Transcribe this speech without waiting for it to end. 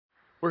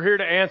We're here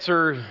to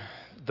answer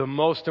the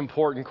most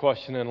important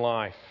question in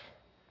life.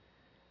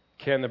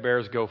 Can the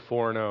Bears go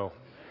 4-0?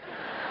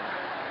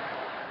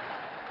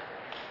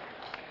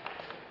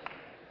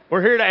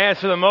 We're here to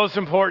answer the most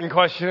important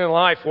question in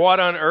life. What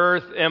on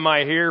earth am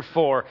I here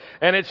for?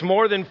 And it's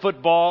more than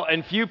football,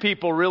 and few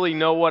people really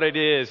know what it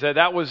is.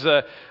 That was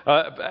an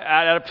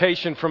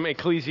adaptation from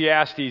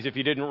Ecclesiastes, if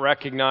you didn't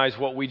recognize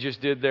what we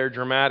just did there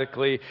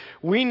dramatically.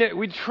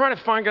 We try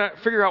to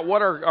figure out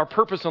what our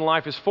purpose in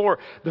life is for.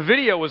 The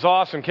video was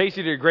awesome.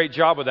 Casey did a great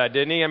job with that,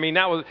 didn't he? I mean,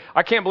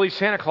 I can't believe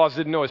Santa Claus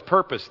didn't know his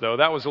purpose, though.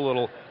 That was a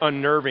little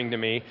unnerving to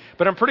me.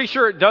 But I'm pretty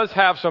sure it does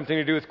have something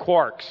to do with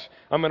quarks.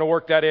 I'm going to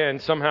work that in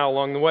somehow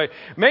along the way.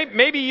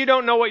 Maybe you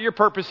don't know what your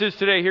purpose is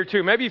today here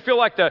too. Maybe you feel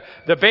like the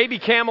baby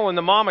camel and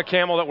the mama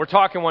camel that were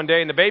talking one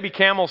day, and the baby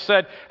camel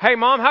said, "Hey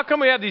mom, how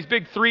come we have these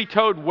big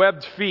 3-toed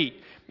webbed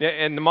feet?"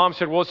 And the mom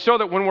said, "Well, it's so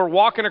that when we're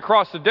walking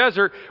across the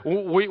desert,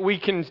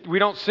 we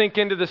don't sink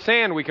into the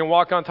sand. We can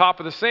walk on top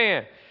of the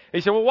sand." He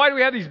said, "Well, why do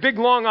we have these big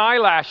long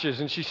eyelashes?"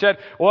 And she said,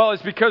 "Well,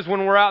 it's because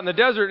when we're out in the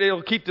desert,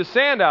 it'll keep the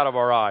sand out of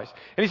our eyes."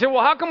 And he said,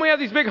 "Well, how come we have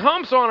these big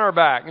humps on our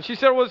back?" And she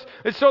said, "Well,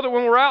 it's so that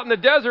when we're out in the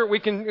desert, we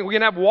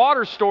can have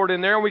water stored in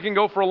there, and we can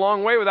go for a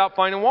long way without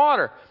finding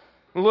water."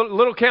 And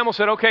little camel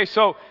said, "Okay,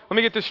 so let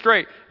me get this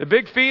straight. The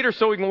big feet are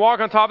so we can walk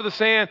on top of the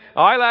sand. The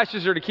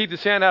eyelashes are to keep the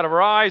sand out of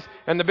our eyes,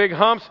 and the big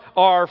humps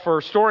are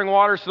for storing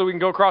water so that we can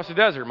go across the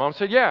desert." Mom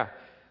said, "Yeah."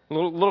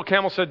 Little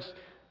camel said,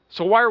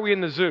 "So why are we in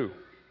the zoo?"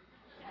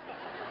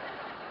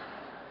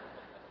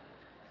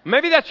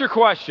 Maybe that's your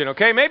question,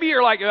 okay? Maybe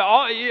you're like,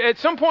 at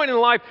some point in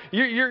life,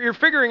 you're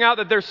figuring out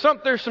that there's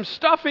some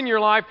stuff in your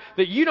life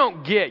that you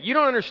don't get. You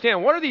don't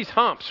understand. What are these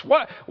humps?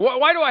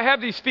 Why do I have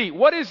these feet?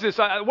 What is this?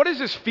 What is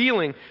this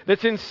feeling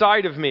that's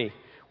inside of me?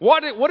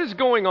 What is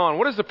going on?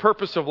 What is the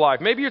purpose of life?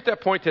 Maybe you're at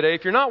that point today.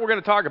 If you're not, we're going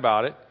to talk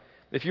about it.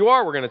 If you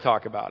are, we're going to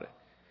talk about it.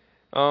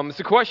 It's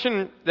a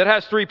question that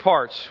has 3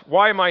 parts.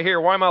 Why am I here?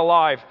 Why am I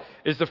alive?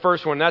 Is the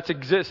first one. That's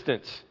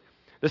existence.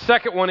 The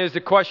second one is the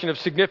question of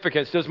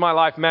significance. Does my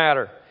life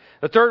matter?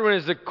 The third one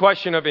is the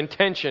question of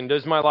intention.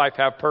 Does my life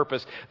have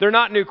purpose? They're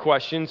not new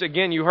questions.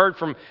 Again, you heard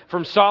from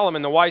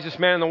Solomon, the wisest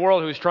man in the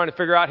world, who was trying to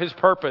figure out his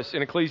purpose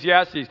in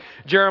Ecclesiastes.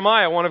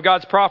 Jeremiah, one of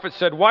God's prophets,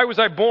 said, "Why was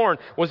I born?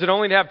 Was it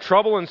only to have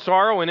trouble and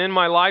sorrow and end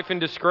my life in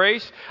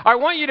disgrace?" I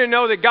want you to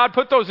know that God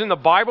put those in the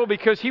Bible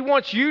because He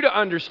wants you to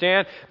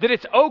understand that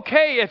it's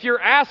okay if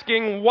you're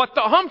asking what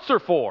the humps are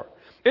for.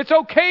 It's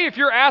okay if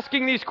you're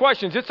asking these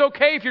questions. It's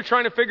okay if you're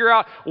trying to figure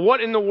out,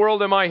 what in the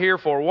world am I here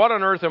for? What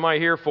on earth am I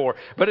here for?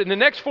 But in the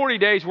next 40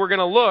 days, we're going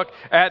to look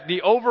at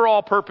the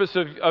overall purpose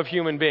of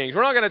human beings.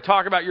 We're not going to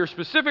talk about your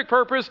specific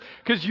purpose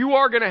because you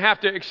are going to have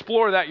to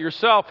explore that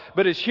yourself.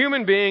 But as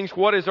human beings,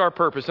 what is our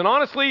purpose? And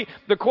honestly,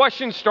 the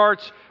question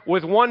starts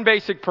with one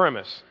basic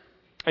premise.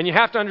 And you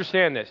have to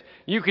understand this.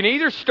 You can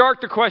either start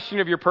the question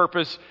of your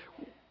purpose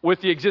with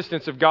the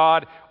existence of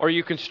God, or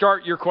you can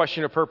start your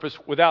question of purpose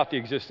without the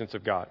existence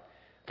of God.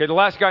 Okay, the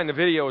last guy in the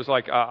video was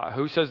like,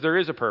 who says there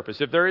is a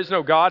purpose? If there is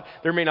no God,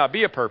 there may not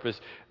be a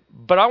purpose.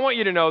 But I want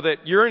you to know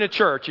that you're in a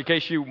church, in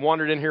case you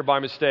wandered in here by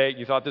mistake,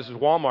 you thought this was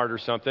Walmart or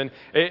something.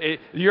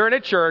 You're in a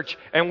church,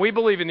 and we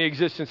believe in the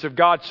existence of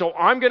God. So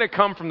I'm going to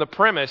come from the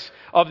premise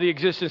of the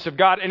existence of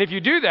God. And if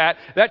you do that,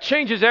 that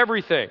changes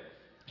everything.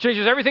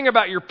 Changes everything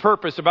about your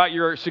purpose, about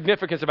your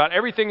significance, about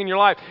everything in your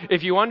life,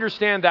 if you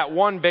understand that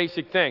one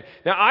basic thing.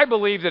 Now, I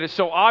believe that it's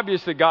so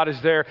obvious that God is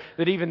there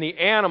that even the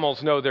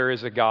animals know there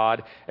is a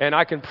God, and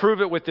I can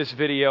prove it with this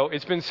video.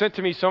 It's been sent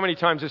to me so many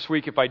times this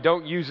week. If I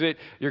don't use it,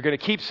 you're going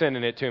to keep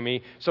sending it to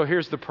me. So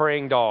here's the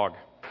praying dog.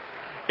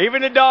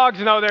 Even the dogs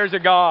know there's a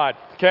God,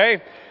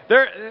 okay?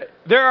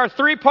 There are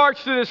 3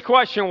 parts to this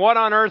question. What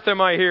on earth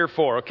am I here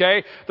for?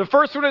 Okay? The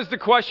first one is the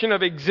question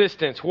of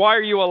existence. Why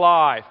are you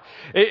alive?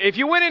 If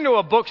you went into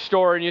a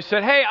bookstore and you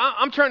said, "Hey,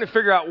 I'm trying to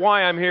figure out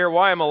why I'm here,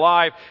 why I'm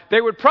alive,"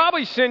 they would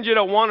probably send you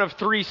to one of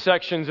 3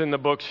 sections in the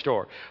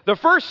bookstore. The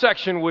first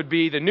section would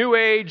be the New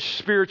Age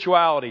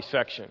spirituality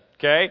section.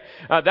 Okay?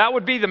 That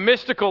would be the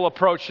mystical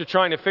approach to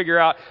trying to figure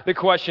out the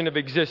question of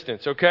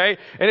existence. Okay?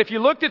 And if you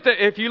looked at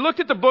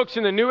the books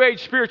in the New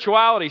Age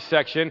spirituality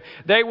section,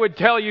 they would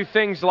tell you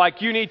things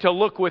like you need to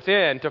look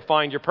within to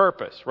find your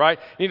purpose, right?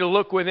 You need to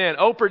look within.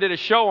 Oprah did a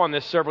show on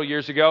this several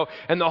years ago,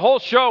 and the whole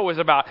show was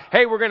about,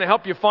 hey, we're going to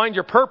help you find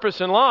your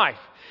purpose in life.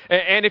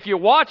 And if you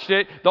watched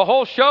it, the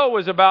whole show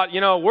was about,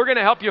 we're going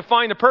to help you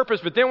find the purpose.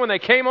 But then when they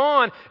came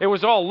on, it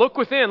was all look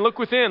within, look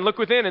within, look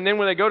within. And then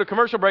when they go to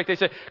commercial break, they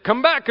say,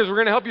 come back because we're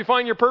going to help you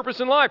find your purpose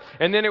in life.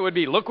 And then it would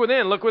be look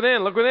within, look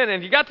within, look within.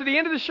 And you got to the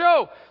end of the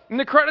show and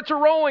the credits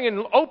are rolling and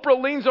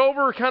Oprah leans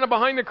over kind of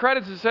behind the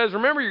credits and says,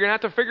 remember, you're going to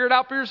have to figure it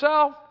out for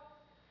yourself.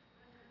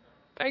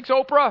 Thanks,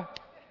 Oprah.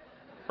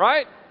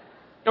 Right?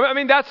 I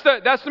mean, that's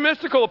the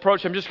mystical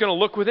approach. I'm just going to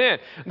look within.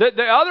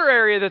 The other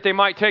area that they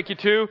might take you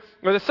to,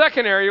 or the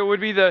second area,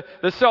 would be the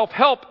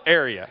self-help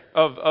area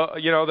of,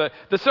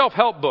 the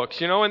self-help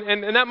books,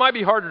 and that might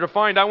be harder to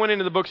find. I went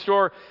into the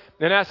bookstore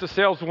and asked the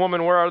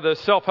saleswoman where the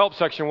self-help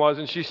section was,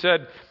 and she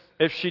said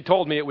if she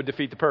told me it would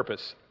defeat the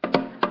purpose.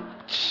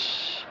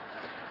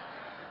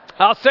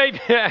 I'll save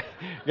you,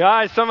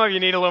 guys, some of you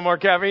need a little more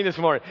caffeine this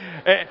morning.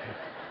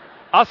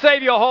 I'll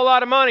save you a whole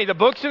lot of money. The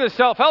books in the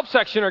self-help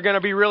section are going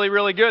to be really,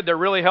 really good. They're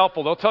really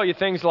helpful. They'll tell you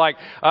things like,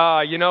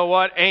 you know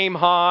what, aim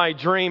high,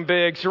 dream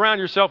big, surround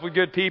yourself with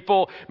good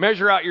people,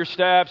 measure out your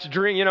steps,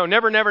 dream,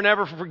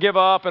 never give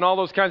up, and all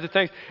those kinds of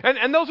things.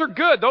 And those are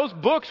good. Those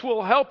books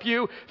will help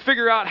you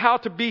figure out how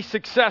to be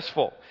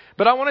successful.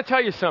 But I want to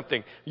tell you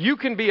something. You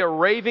can be a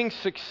raving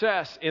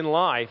success in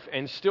life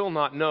and still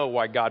not know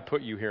why God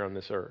put you here on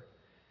this earth.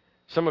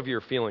 Some of you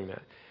are feeling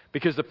that.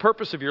 Because the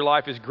purpose of your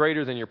life is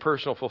greater than your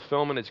personal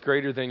fulfillment. It's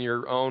greater than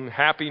your own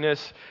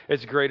happiness.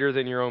 It's greater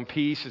than your own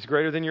peace. It's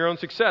greater than your own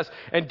success.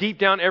 And deep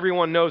down,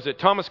 everyone knows it.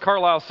 Thomas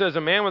Carlyle says,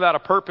 a man without a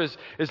purpose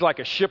is like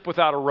a ship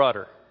without a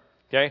rudder.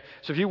 Okay?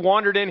 So if you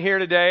wandered in here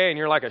today and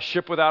you're like a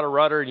ship without a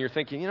rudder and you're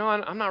thinking,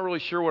 I'm not really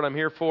sure what I'm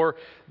here for,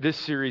 this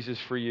series is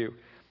for you.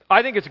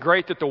 I think it's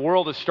great that the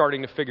world is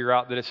starting to figure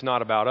out that it's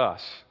not about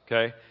us.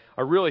 Okay?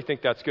 I really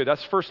think that's good.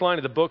 That's the first line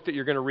of the book that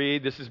you're going to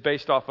read. This is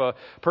based off a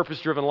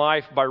Purpose-Driven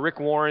Life by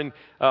Rick Warren,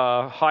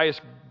 highest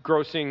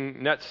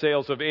grossing net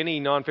sales of any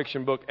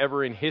nonfiction book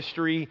ever in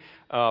history,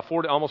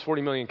 almost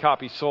 40 million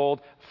copies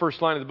sold.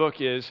 First line of the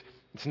book is,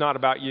 it's not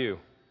about you.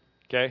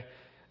 Okay?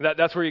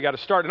 That's where you got to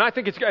start. And I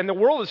think and the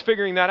world is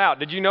figuring that out.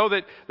 Did you know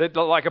that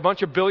like a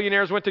bunch of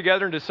billionaires went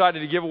together and decided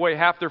to give away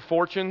half their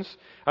fortunes?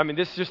 I mean,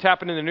 this just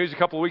happened in the news a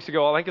couple of weeks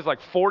ago. I think it's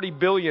like 40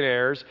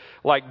 billionaires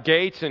like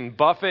Gates and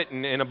Buffett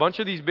and a bunch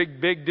of these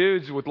big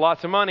dudes with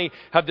lots of money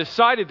have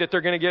decided that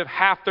they're going to give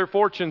half their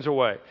fortunes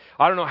away.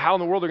 I don't know how in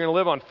the world they're going to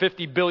live on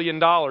 $50 billion,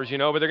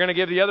 but they're going to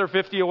give the other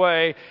 50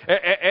 away.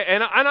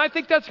 And I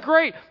think that's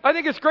great. I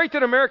think it's great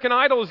that American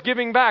Idol is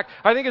giving back.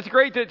 I think it's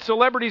great that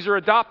celebrities are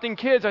adopting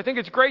kids. I think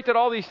it's great that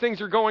all these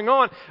things are going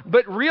on.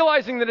 But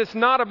realizing that it's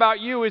not about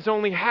you is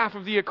only half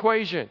of the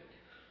equation.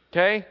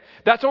 Okay?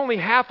 That's only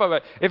half of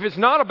it. If it's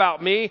not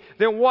about me,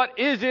 then what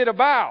is it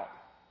about?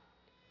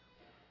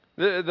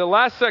 The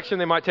last section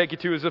they might take you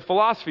to is the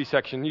philosophy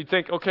section. You'd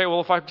think, okay,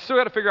 well, if I still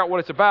got to figure out what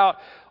it's about,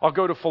 I'll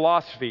go to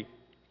philosophy.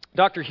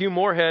 Dr. Hugh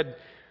Moorhead,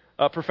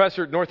 a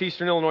professor at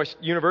Northeastern Illinois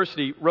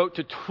University, wrote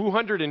to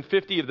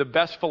 250 of the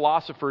best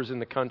philosophers in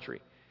the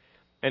country.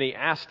 And he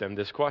asked them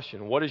this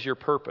question: what is your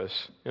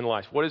purpose in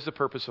life? What is the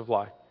purpose of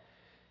life?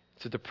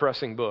 It's a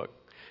depressing book.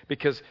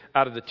 Because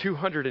out of the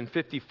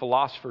 250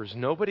 philosophers,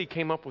 nobody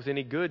came up with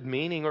any good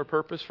meaning or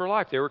purpose for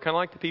life. They were kind of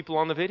like the people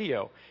on the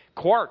video.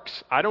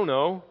 Quarks, I don't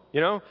know.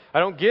 I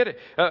don't get it.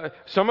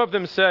 Some of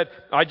them said,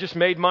 I just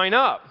made mine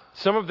up.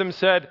 Some of them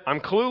said, I'm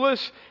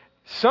clueless.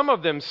 Some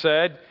of them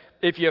said,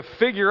 if you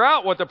figure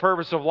out what the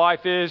purpose of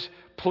life is,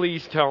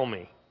 please tell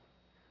me.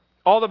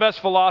 All the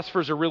best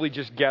philosophers are really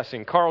just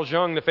guessing. Carl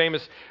Jung, the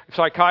famous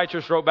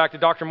psychiatrist, wrote back to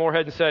Dr.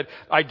 Moorhead and said,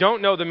 I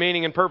don't know the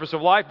meaning and purpose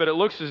of life, but it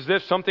looks as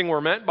if something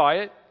were meant by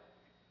it.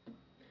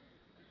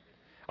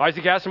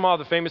 Isaac Asimov,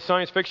 the famous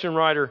science fiction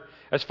writer,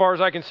 as far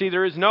as I can see,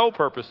 there is no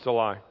purpose to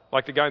life,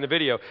 like the guy in the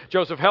video.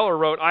 Joseph Heller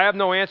wrote, I have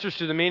no answers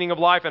to the meaning of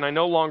life, and I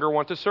no longer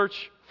want to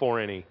search for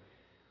any.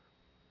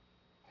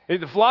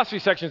 The philosophy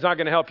section is not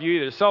going to help you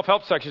either. The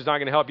self-help section is not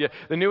going to help you.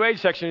 The New Age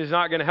section is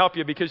not going to help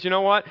you because you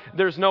know what?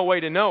 There's no way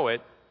to know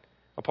it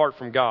apart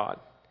from God.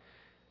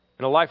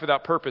 And a life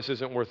without purpose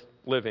isn't worth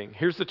living.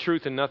 Here's the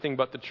truth and nothing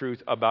but the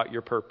truth about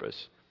your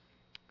purpose.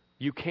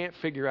 You can't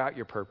figure out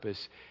your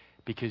purpose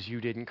because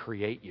you didn't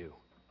create you.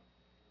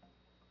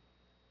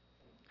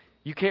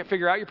 You can't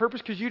figure out your purpose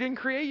because you didn't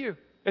create you.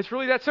 It's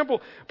really that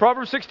simple.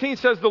 Proverbs 16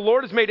 says the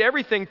Lord has made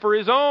everything for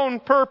His own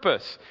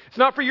purpose. It's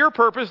not for your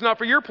purpose, not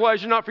for your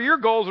pleasure, not for your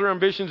goals or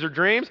ambitions or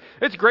dreams.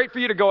 It's great for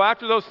you to go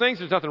after those things.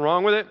 There's nothing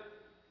wrong with it.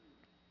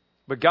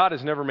 But God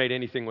has never made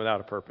anything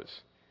without a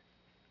purpose.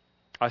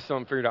 I still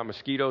haven't figured out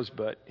mosquitoes,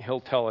 but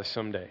He'll tell us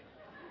someday.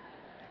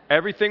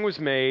 Everything was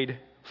made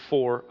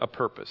for a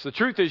purpose. The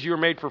truth is you were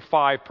made for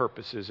 5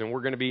 purposes, and we're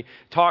going to be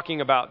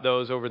talking about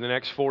those over the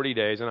next 40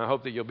 days, and I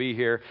hope that you'll be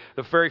here.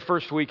 The very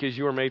first week is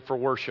you were made for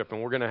worship,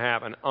 and we're going to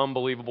have an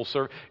unbelievable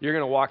service. You're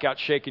going to walk out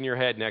shaking your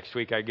head next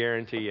week, I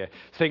guarantee you.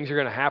 Things are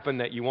going to happen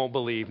that you won't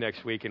believe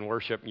next week in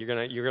worship. You're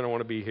going to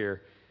want to be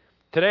here.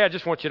 Today I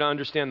just want you to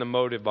understand the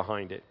motive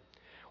behind it.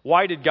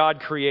 Why did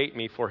God create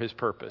me for His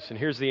purpose? And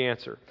here's the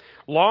answer.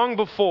 Long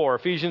before,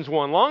 Ephesians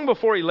 1, long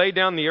before He laid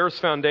down the earth's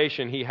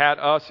foundation, He had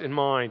us in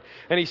mind.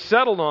 And He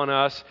settled on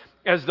us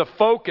as the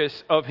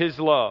focus of His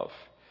love,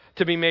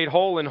 to be made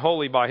whole and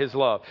holy by His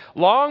love.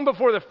 Long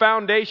before the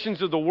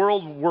foundations of the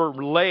world were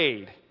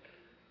laid,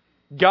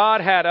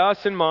 God had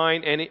us in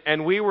mind,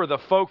 and we were the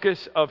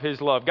focus of His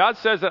love. God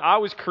says that I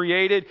was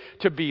created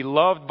to be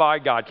loved by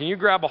God. Can you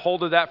grab a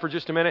hold of that for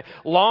just a minute?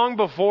 Long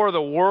before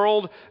the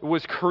world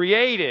was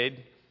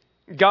created,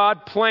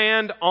 God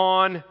planned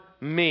on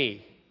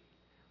me.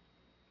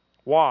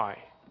 Why?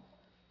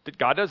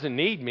 God doesn't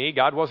need me.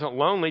 God wasn't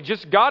lonely.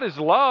 Just God is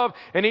love,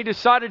 and He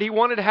decided He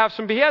wanted to have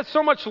He had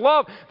so much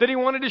love that He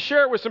wanted to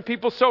share it with some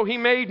people, so He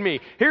made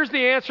me. Here's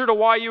the answer to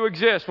why you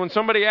exist. When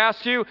somebody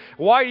asks you,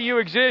 why do you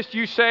exist?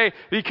 You say,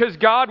 because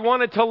God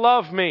wanted to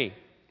love me.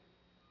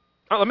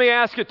 Let me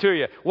ask it to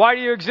you. Why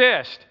do you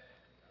exist?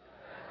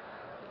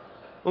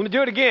 Let me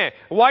do it again.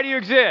 Why do you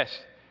exist?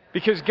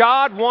 Because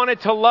God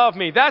wanted to love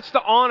me. That's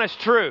the honest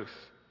truth.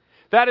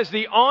 That is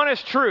the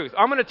honest truth.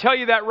 I'm going to tell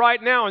you that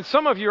right now. And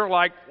some of you are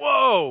like,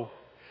 whoa,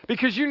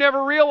 because you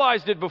never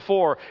realized it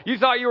before. You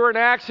thought you were an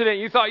accident.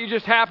 You thought you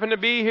just happened to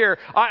be here.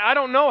 I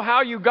don't know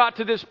how you got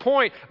to this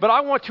point, but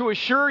I want to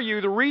assure you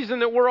the reason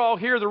that we're all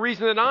here, the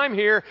reason that I'm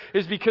here,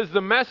 is because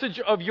the message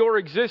of your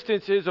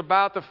existence is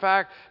about the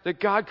fact that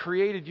God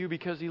created you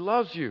because He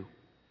loves you.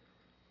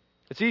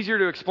 It's easier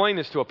to explain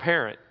this to a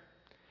parent.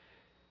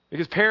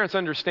 Because parents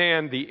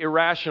understand the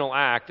irrational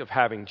act of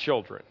having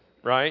children,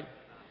 right?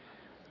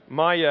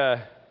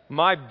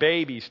 My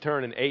baby's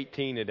turning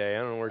 18 today. I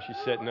don't know where she's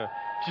sitting.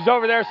 She's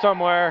over there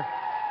somewhere.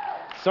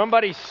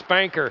 Somebody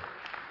spank her.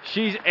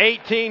 She's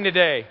 18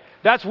 today.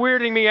 That's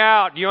weirding me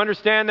out. Do you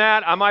understand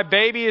that? My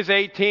baby is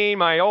 18.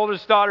 My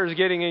oldest daughter is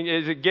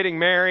getting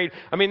married.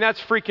 I mean, that's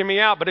freaking me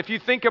out. But if you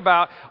think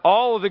about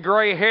all of the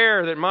gray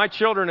hair that my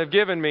children have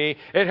given me,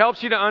 it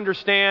helps you to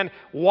understand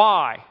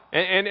why.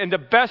 And the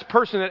best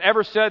person that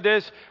ever said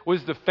this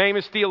was the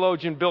famous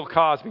theologian Bill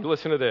Cosby.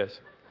 Listen to this.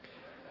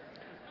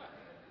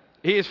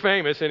 He is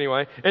famous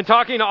anyway. In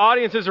talking to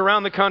audiences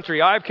around the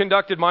country, I've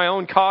conducted my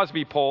own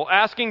Cosby poll,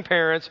 asking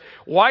parents,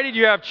 why did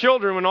you have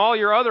children when all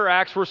your other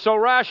acts were so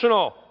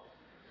rational?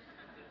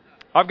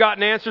 I've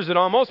gotten answers that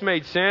almost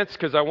made sense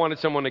because I wanted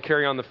someone to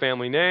carry on the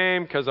family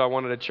name, because I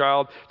wanted a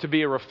child to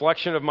be a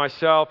reflection of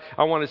myself.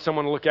 I wanted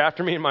someone to look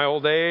after me in my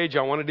old age.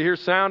 I wanted to hear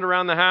sound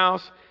around the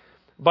house.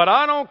 But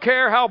I don't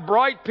care how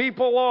bright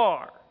people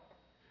are.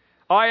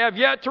 I have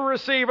yet to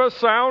receive a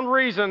sound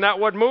reason that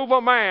would move a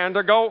man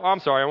to go,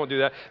 I won't do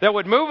that. That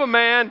would move a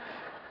man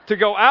to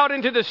go out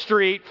into the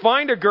street,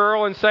 find a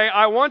girl and say,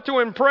 I want to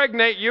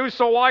impregnate you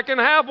so I can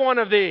have one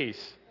of these.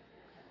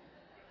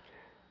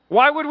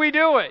 Why would we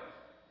do it?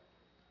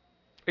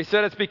 He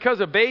said it's because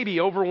a baby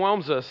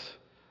overwhelms us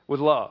with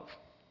love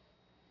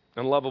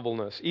and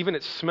lovableness. Even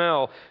its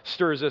smell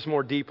stirs us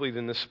more deeply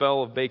than the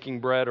smell of baking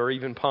bread or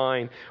even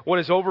pine. What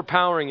is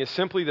overpowering is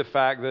simply the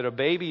fact that a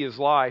baby is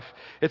life.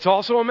 It's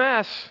also a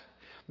mess,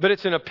 but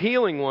it's an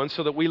appealing one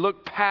so that we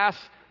look past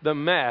the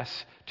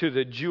mess to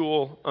the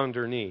jewel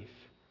underneath.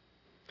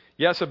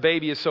 Yes, a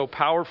baby is so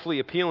powerfully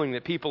appealing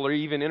that people are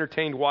even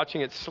entertained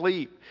watching it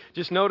sleep.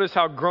 Just notice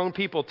how grown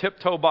people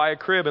tiptoe by a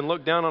crib and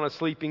look down on a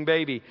sleeping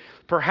baby.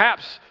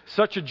 Perhaps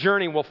such a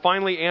journey will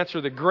finally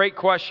answer the great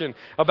question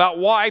about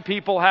why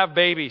people have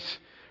babies,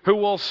 who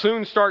will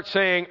soon start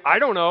saying, I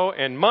don't know,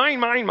 and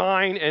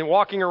mine, and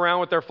walking around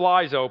with their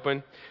flies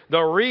open.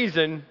 The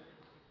reason,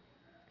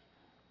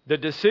 the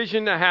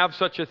decision to have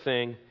such a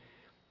thing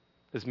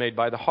is made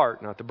by the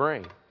heart, not the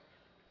brain.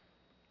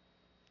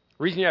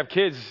 The reason you have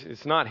kids,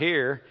 it's not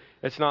here.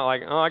 It's not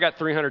like, I got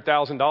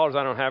 $300,000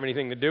 I don't have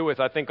anything to do with.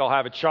 I think I'll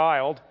have a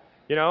child.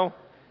 You know?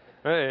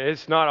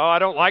 It's not, I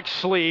don't like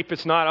sleep.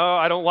 It's not,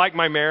 I don't like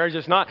my marriage.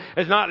 It's not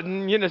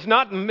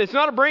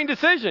a brain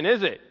decision,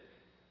 is it?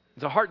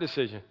 It's a heart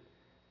decision.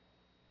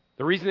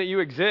 The reason that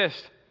you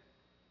exist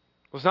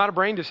was not a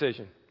brain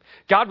decision.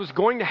 God was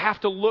going to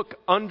have to look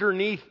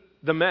underneath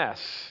the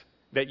mess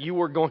that you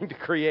were going to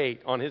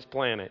create on His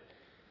planet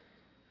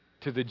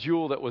to the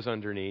jewel that was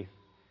underneath.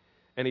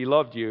 And He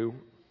loved you,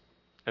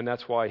 and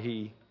that's why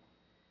He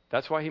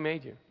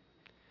made you.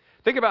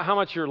 Think about how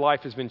much your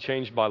life has been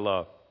changed by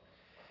love.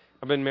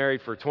 I've been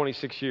married for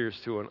 26 years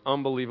to an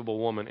unbelievable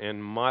woman,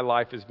 and my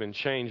life has been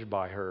changed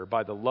by her,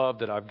 by the love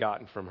that I've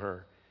gotten from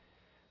her.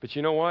 But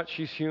you know what?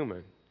 She's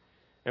human.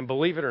 And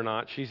believe it or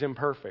not, she's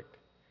imperfect.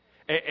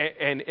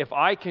 And if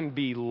I can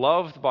be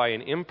loved by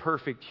an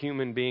imperfect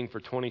human being for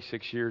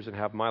 26 years and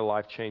have my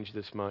life change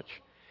this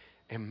much,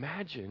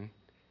 imagine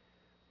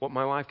what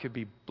my life could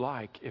be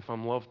like if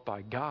I'm loved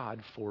by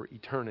God for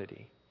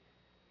eternity.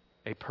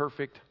 A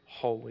perfect,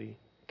 holy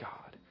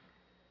God.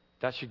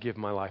 That should give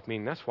my life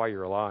meaning. That's why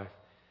you're alive.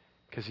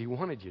 Because He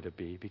wanted you to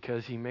be.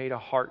 Because He made a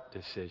heart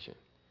decision.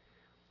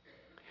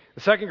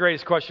 The second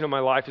greatest question of my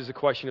life is the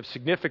question of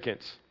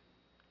significance.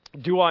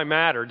 Do I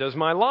matter? Does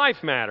my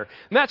life matter?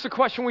 And that's the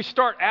question we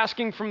start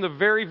asking from the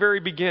very, very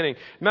beginning.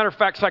 Matter of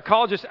fact,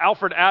 psychologist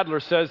Alfred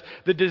Adler says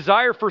the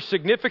desire for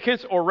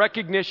significance or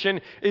recognition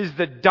is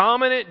the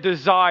dominant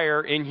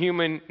desire in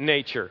human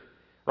nature.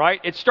 Right?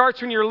 It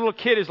starts when your little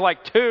kid is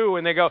like 2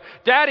 and they go,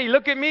 Daddy,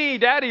 look at me,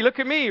 Daddy, look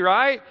at me,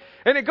 right?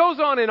 And it goes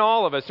on in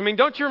all of us. I mean,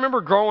 don't you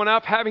remember growing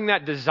up having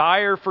that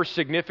desire for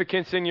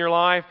significance in your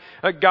life?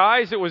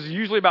 Guys, it was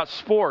usually about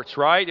sports,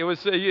 right? It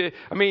was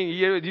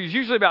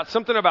usually about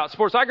something about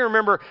sports. I can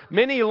remember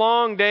many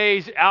long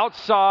days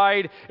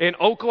outside in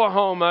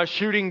Oklahoma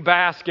shooting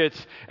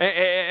baskets.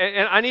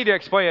 And I need to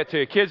explain it to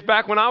you. Kids,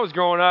 back when I was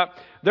growing up,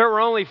 there were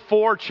only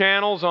 4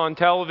 channels on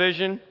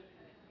television.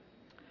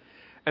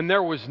 And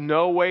there was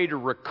no way to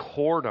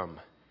record them.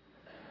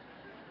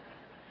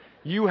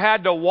 You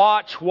had to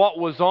watch what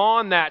was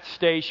on that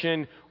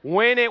station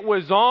when it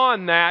was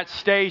on that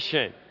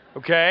station.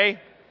 Okay?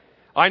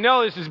 I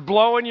know this is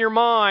blowing your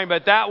mind,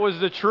 but that was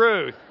the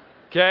truth.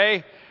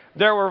 Okay?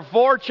 There were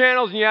 4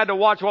 channels and you had to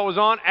watch what was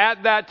on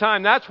at that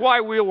time. That's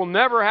why we will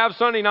never have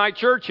Sunday night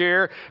church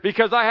here,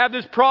 because I had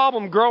this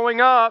problem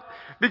growing up,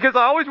 because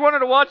I always wanted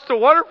to watch The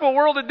Wonderful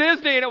World of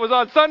Disney and it was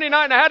on Sunday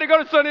night and I had to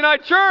go to Sunday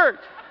night church.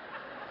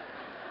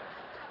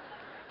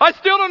 I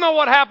still don't know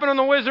what happened on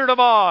The Wizard of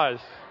Oz.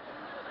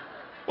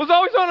 It was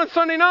always on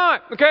Sunday night.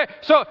 Okay,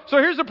 so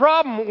here's the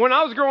problem. When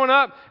I was growing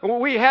up,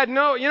 we had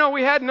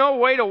no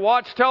way to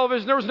watch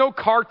television. There was no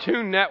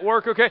Cartoon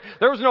Network. Okay,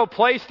 there was no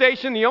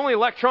PlayStation. The only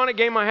electronic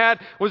game I had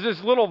was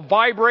this little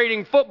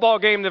vibrating football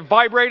game that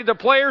vibrated the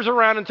players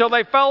around until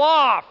they fell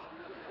off.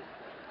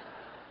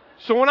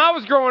 So when I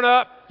was growing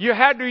up, you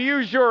had to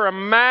use your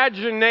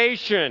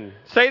imagination.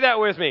 Say that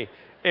with me.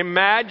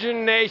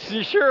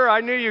 Imagination. Sure,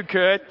 I knew you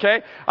could,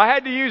 okay? I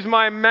had to use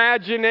my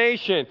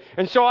imagination.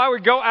 And so I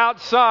would go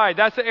outside.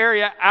 That's the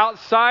area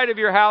outside of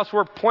your house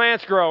where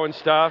plants grow and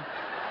stuff.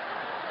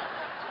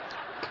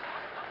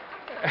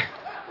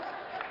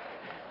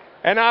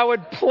 And I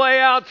would play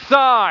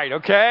outside,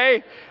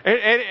 okay?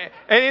 And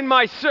in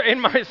my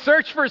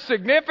search for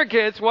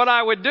significance, what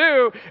I would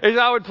do is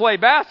I would play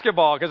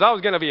basketball, because I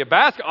was going to be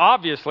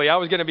obviously I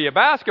was going to be a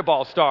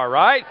basketball star,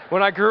 right?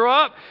 When I grew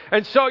up.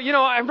 And so,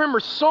 I remember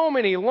so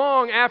many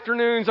long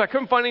afternoons. I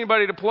couldn't find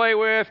anybody to play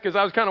with because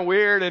I was kind of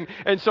weird.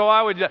 And so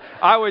I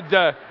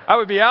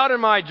would be out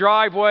in my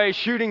driveway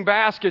shooting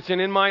baskets,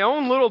 and in my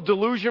own little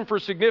delusion for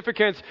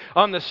significance,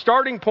 I'm the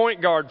starting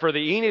point guard for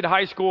the Enid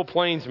High School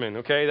Plainsmen,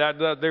 okay?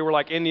 They were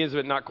like Indians,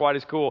 but not quite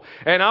as cool.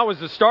 And I was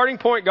the starting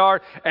point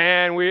guard,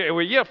 and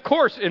we of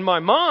course, in my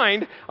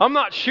mind, I'm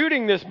not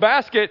shooting this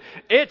basket.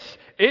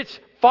 It's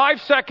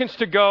 5 seconds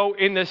to go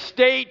in the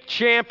state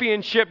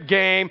championship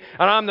game,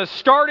 and I'm the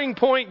starting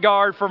point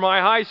guard for my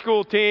high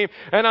school team,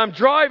 and I'm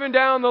driving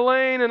down the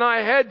lane, and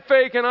I head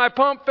fake, and I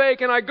pump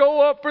fake, and I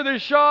go up for the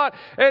shot,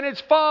 and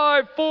it's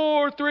 5,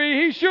 4,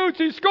 3, he shoots,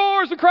 he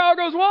scores, the crowd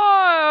goes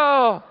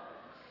wild.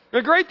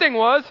 The great thing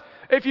was,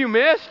 if you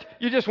missed,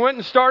 you just went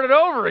and started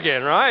over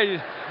again,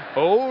 right?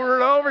 Over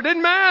and over. It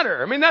didn't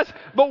matter. I mean,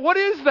 but what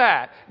is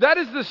that? That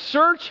is the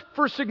search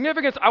for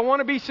significance. I want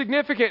to be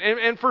significant.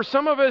 And for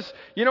some of us,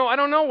 I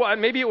don't know,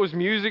 maybe it was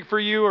music for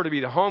you, or to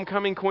be the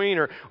homecoming queen,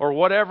 or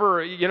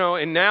whatever,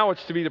 and now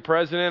it's to be the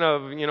president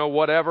of,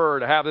 whatever, or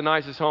to have the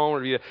nicest home, or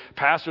to be the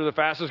pastor of the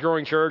fastest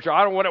growing church,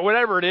 or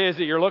whatever it is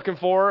that you're looking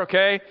for,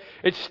 okay?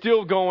 It's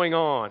still going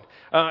on.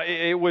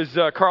 It was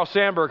Carl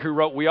Sandburg who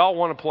wrote, "We all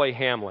want to play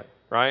Hamlet,"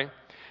 right?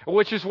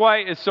 Which is why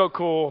it's so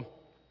cool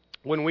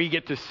when we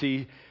get to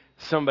see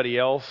somebody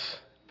else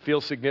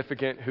feel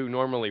significant who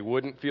normally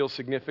wouldn't feel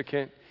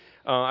significant.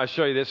 I'll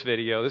show you this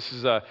video. This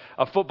is a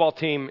football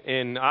team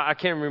in, I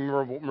can't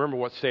remember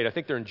what state. I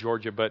think they're in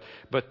Georgia, but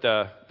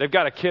they've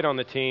got a kid on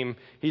the team.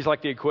 He's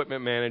like the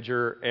equipment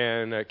manager,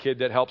 and a kid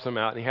that helps him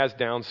out, and he has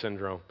Down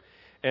syndrome.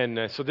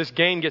 And so this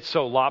game gets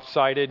so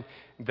lopsided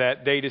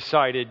that they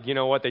decided,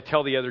 they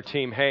tell the other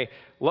team, hey,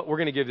 we're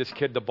going to give this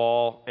kid the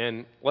ball,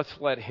 and let's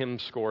let him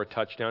score a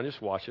touchdown.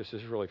 Just watch this.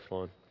 This is really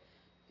fun.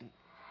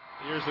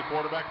 Here's the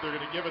quarterback. They're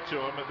going to give it to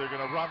him, and they're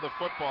going to run the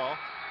football,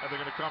 and they're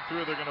going to come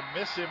through. They're going to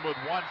miss him with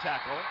one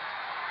tackle.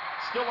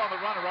 Still on the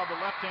run around the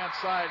left-hand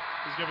side.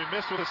 He's going to be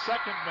missed with a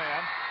second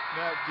man.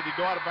 Now, did he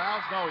go out of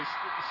bounds? No, he's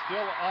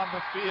still on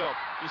the field.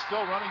 He's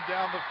still running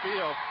down the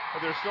field,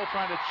 but they're still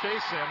trying to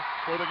chase him.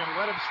 Or they're going to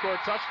let him score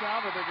a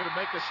touchdown, or they're going to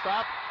make a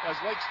stop as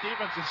Lake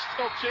Stevens is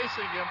still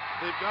chasing him.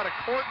 They've got a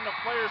cordon of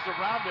players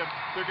around him.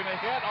 They're going to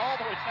head all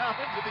the way down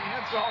into the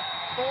end zone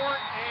for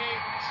a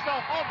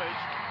Snohomish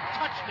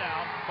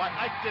touchdown by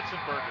Ike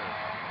Ditzenberger.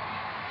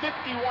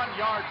 51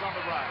 yards on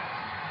the run.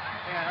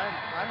 Man,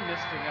 I'm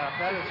misting up.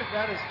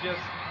 That is just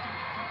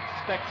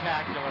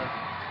spectacular.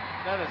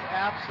 That is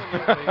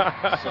absolutely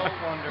so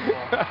wonderful.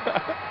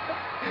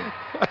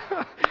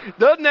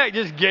 Doesn't that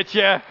just get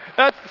you?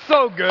 That's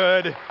so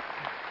good.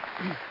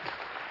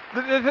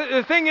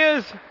 The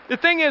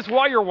thing is,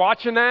 while you're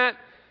watching that,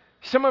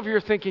 some of you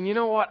are thinking, you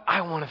know what?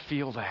 I want to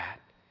feel that.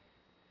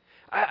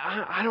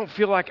 I don't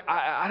feel like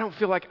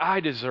I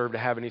deserve to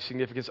have any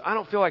significance. I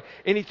don't feel like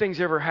anything's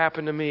ever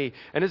happened to me.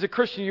 And as a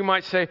Christian, you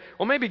might say,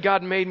 well, maybe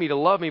God made me to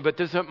love me, but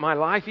doesn't my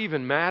life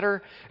even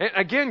matter? And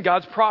again,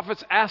 God's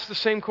prophets ask the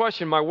same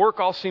question. My work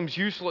all seems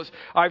useless.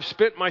 I've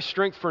spent my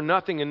strength for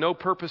nothing and no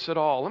purpose at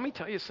all. Let me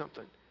tell you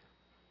something.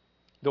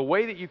 The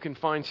way that you can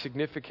find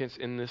significance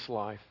in this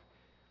life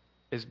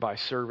is by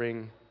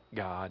serving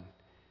God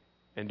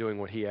and doing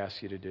what He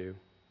asks you to do.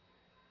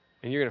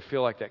 And you're going to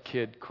feel like that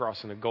kid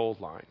crossing a gold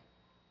line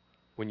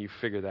when you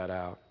figure that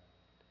out.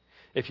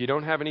 If you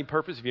don't have any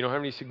purpose, if you don't have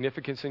any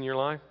significance in your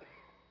life,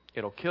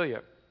 it'll kill you.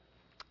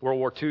 World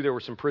War II, there were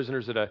some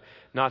prisoners at a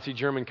Nazi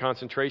German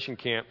concentration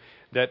camp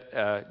that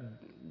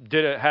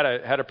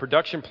had a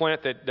production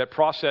plant that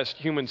processed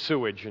human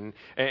sewage, and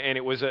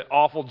it was an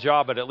awful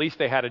job, but at least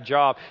they had a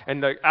job.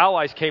 And the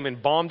Allies came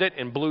and bombed it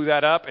and blew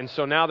that up, and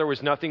so now there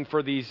was nothing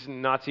for these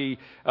Nazi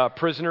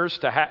prisoners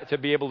to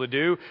be able to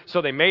do.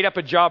 So they made up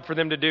a job for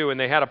them to do, and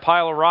they had a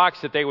pile of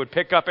rocks that they would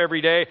pick up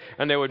every day,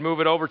 and they would move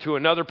it over to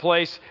another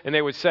place, and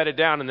they would set it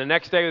down. And the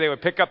next day they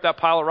would pick up that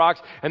pile of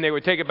rocks, and they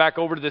would take it back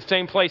over to the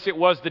same place it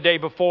was the day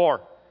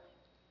before.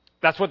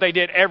 That's what they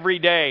did every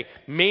day.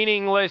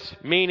 Meaningless,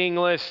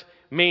 meaningless,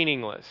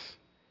 meaningless.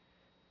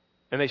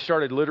 And they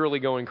started literally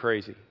going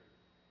crazy.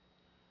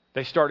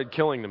 They started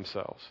killing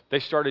themselves. They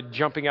started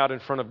jumping out in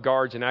front of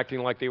guards and acting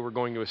like they were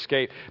going to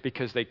escape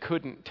because they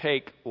couldn't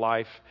take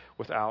life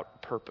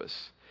without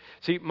purpose.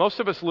 See,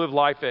 most of us live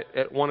life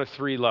at one of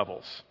three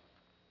levels.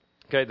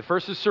 Okay, the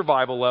first is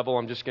survival level.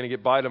 I'm just going to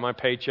get by to my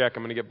paycheck.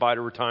 I'm going to get by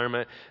to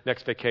retirement,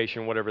 next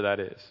vacation, whatever that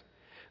is.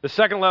 The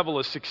second level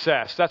is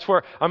success. That's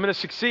where I'm going to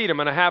succeed. I'm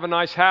going to have a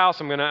nice house.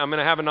 I'm going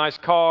to have a nice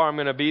car. I'm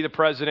going to be the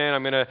president.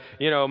 I'm going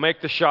to,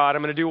 make the shot.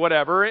 I'm going to do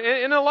whatever.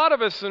 And a lot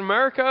of us in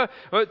America,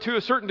 to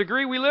a certain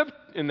degree, we live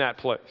in that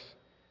place.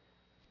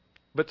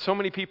 But so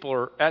many people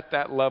are at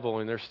that level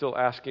and they're still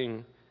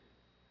asking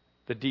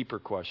the deeper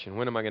question.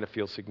 When am I going to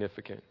feel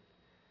significant?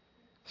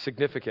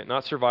 Significant,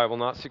 not survival,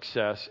 not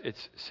success.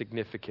 It's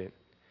significant.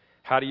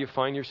 How do you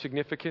find your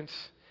significance?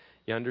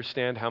 You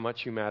understand how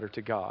much you matter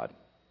to God.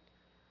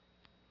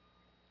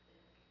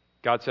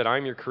 God said,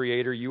 I'm your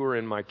creator. You were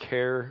in my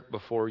care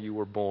before you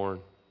were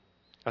born.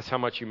 That's how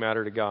much you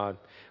matter to God.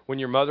 When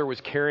your mother was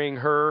carrying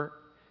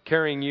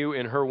you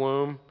in her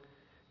womb,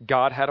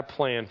 God had a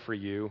plan for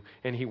you,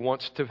 and He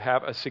wants to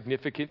have a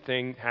significant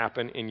thing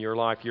happen in your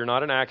life. You're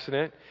not an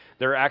accident.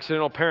 There are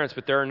accidental parents,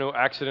 but there are no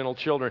accidental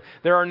children.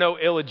 There are no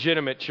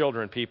illegitimate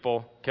children,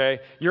 people, okay?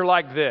 You're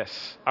like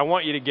this. I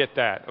want you to get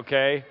that,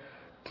 okay?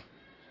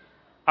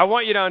 I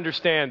want you to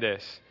understand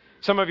this.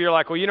 Some of you are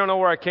like, well, you don't know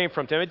where I came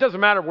from, Tim. It doesn't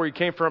matter where you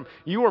came from.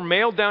 You were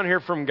mailed down here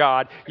from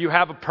God. You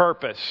have a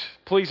purpose.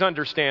 Please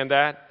understand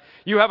that.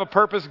 You have a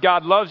purpose.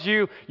 God loves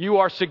you. You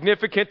are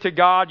significant to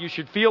God. You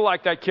should feel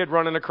like that kid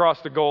running across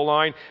the goal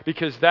line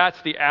because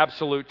that's the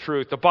absolute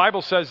truth. The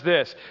Bible says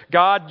this,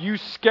 God, you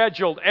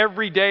scheduled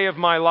every day of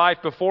my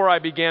life before I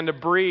began to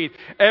breathe.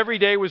 Every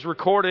day was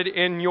recorded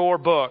in your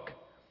book.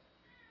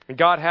 And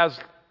God has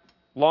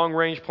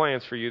long-range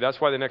plans for you. That's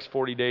why the next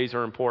 40 days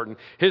are important.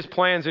 His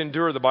plans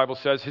endure, the Bible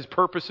says. His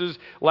purposes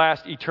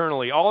last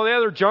eternally. All the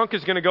other junk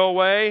is going to go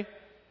away.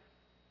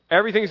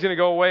 Everything's going to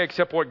go away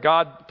except what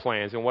God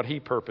plans and what He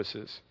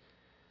purposes.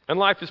 And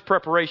life is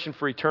preparation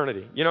for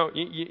eternity.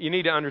 You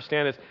need to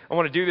understand this. I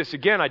want to do this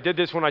again. I did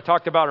this when I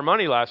talked about our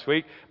money last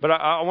week, but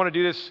I want to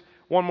do this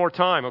one more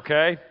time,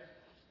 okay?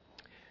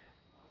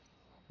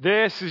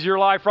 This is your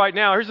life right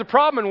now. Here's the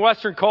problem in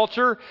Western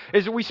culture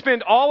is that we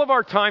spend all of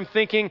our time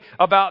thinking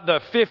about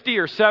the 50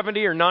 or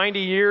 70 or 90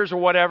 years or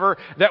whatever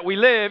that we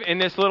live in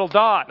this little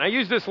dot. And I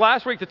used this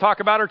last week to talk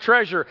about our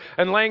treasure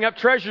and laying up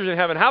treasures in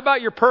heaven. How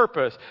about your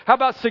purpose? How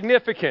about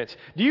significance?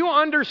 Do you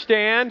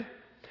understand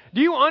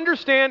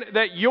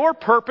that your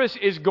purpose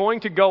is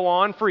going to go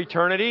on for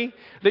eternity?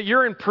 That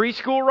you're in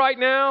preschool right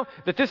now?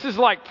 That this is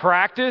like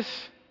practice?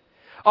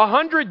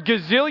 100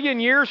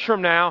 gazillion years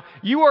from now,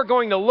 you are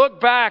going to look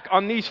back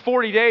on these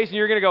 40 days and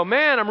you're going to go,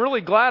 man, I'm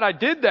really glad I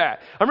did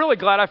that. I'm really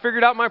glad I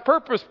figured out my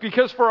purpose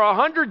because for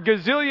 100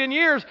 gazillion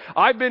years,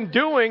 I've been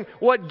doing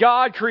what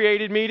God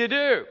created me to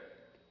do.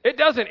 It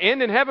doesn't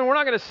end in heaven. We're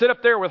not going to sit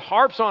up there with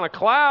harps on a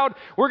cloud.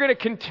 We're going to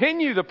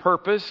continue the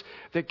purpose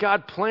that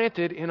God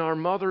planted in our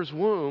mother's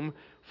womb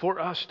for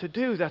us to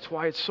do. That's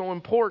why it's so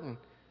important.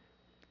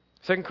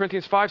 2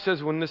 Corinthians 5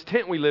 says, when this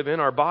tent we live in,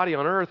 our body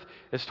on earth,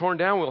 is torn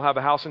down, we'll have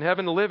a house in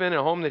heaven to live in,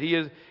 a home that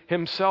He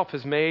Himself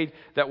has made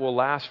that will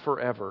last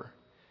forever.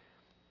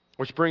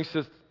 Which brings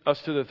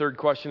us to the third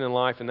question in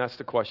life, and that's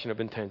the question of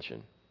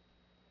intention.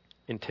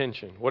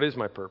 Intention. What is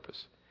my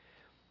purpose?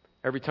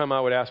 Every time I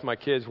would ask my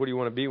kids, what do you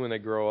want to be when they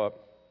grow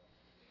up?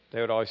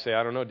 They would always say,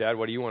 I don't know, Dad,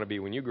 what do you want to be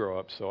when you grow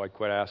up? So I'd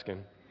quit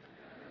asking.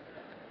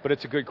 But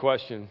it's a good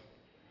question.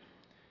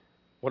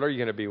 What are you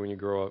going to be when you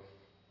grow up?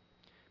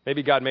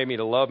 Maybe God made me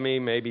to love me.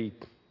 Maybe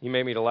He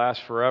made me to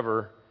last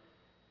forever.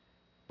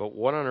 But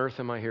what on earth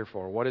am I here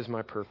for? What is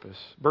my purpose?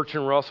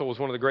 Bertrand Russell was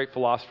one of the great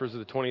philosophers of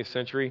the 20th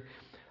century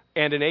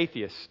and an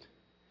atheist.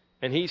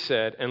 And he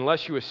said,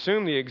 unless you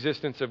assume the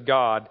existence of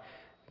God,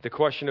 the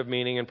question of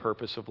meaning and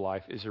purpose of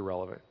life is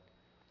irrelevant.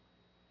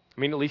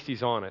 I mean, at least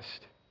he's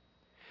honest.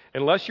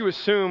 Unless you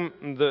assume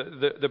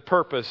the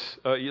purpose,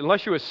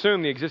 unless you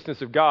assume the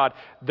existence of God,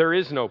 there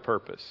is no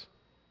purpose.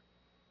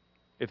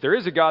 If there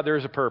is a God, there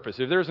is a purpose.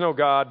 If there's no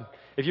God,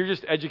 if you're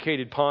just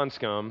educated pond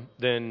scum,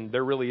 then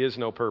there really is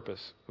no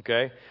purpose,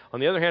 okay? On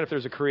the other hand, if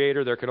there's a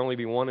creator, there can only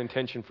be one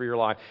intention for your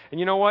life. And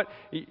you know what?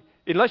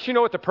 Unless you know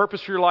what the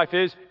purpose for your life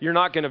is, you're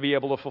not going to be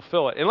able to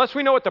fulfill it. Unless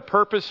we know what the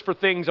purpose for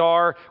things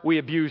are, we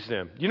abuse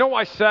them. You know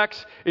why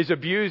sex is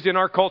abused in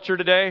our culture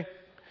today?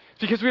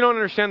 It's because we don't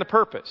understand the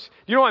purpose.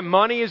 Do you know why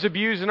money is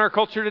abused in our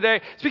culture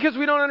today? It's because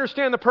we don't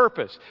understand the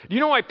purpose. Do you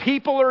know why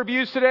people are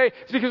abused today?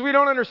 It's because we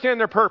don't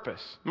understand their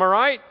purpose. Am I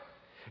right?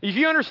 If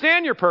you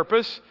understand your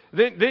purpose,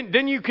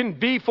 then you can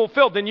be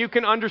fulfilled. Then you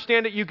can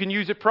understand it. You can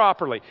use it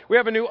properly. We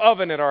have a new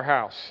oven at our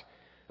house.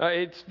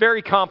 It's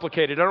very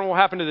complicated. I don't know what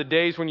happened to the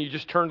days when you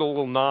just turned a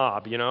little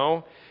knob, you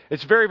know.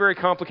 It's very, very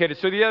complicated.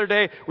 So the other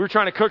day, we were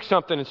trying to cook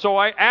something. And so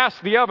I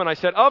asked the oven, I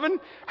said, oven,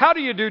 how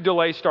do you do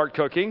delay start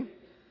cooking?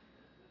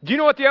 Do you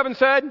know what the oven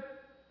said?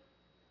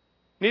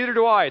 Neither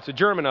do I. It's a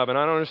German oven.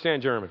 I don't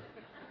understand German.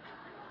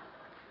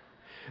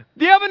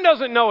 The oven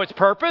doesn't know its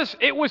purpose.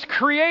 It was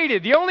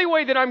created. The only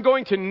way that I'm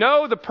going to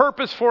know the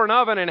purpose for an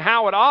oven and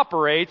how it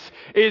operates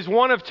is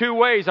one of two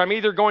ways. I'm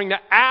either going to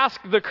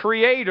ask the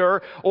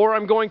Creator or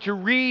I'm going to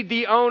read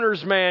the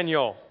owner's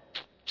manual.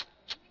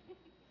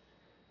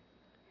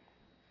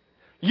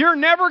 You're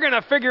never going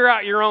to figure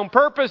out your own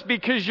purpose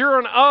because you're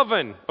an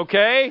oven,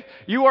 okay?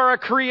 You are a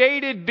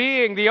created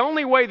being. The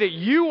only way that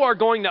you are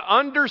going to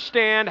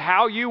understand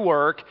how you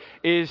work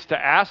is to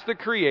ask the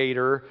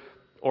Creator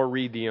or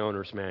read the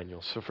owner's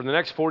manual. So for the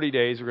next 40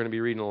 days, we're going to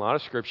be reading a lot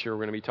of Scripture.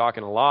 We're going to be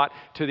talking a lot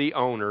to the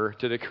owner,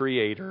 to the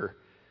Creator,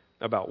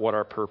 about what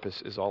our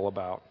purpose is all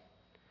about.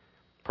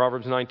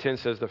 Proverbs 9:10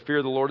 says, "The fear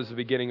of the Lord is the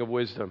beginning of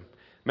wisdom."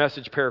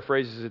 Message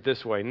paraphrases it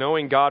this way: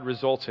 knowing God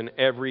results in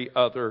every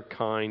other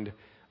kind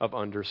of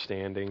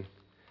understanding.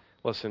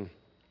 Listen,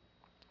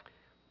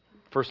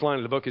 first line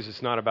of the book is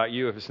it's not about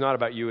you. If it's not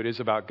about you, it is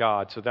about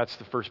God. So that's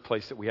the first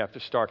place that we have to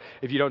start.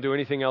 If you don't do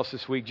anything else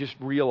this week, just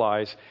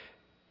realize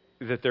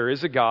that there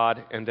is a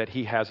God and that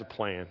He has a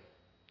plan.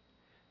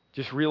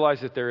 Just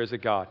realize that there is a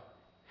God.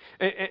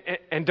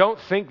 And don't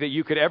think that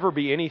you could ever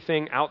be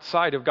anything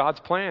outside of God's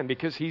plan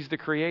because He's the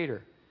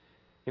Creator.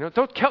 You know,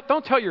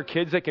 don't tell your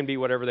kids they can be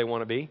whatever they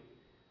want to be.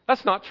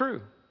 That's not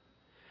true.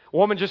 A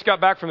woman just got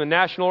back from the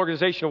National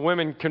Organization of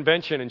Women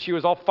convention, and she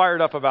was all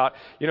fired up about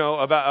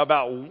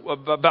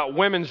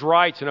women's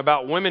rights and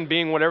about women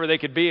being whatever they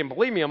could be. And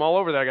believe me, I'm all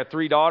over that. I got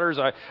 3 daughters.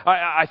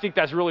 I think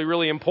that's really,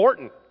 really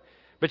important.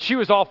 But she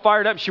was all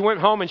fired up. She went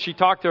home and she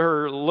talked to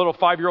her little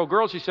 5-year-old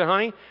girl. She said,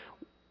 "Honey,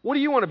 what do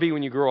you want to be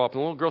when you grow up?" And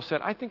the little girl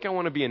said, "I think I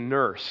want to be a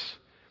nurse."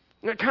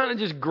 And it kind of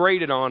just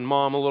grated on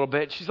Mom a little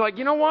bit. She's like,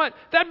 "You know what?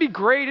 That'd be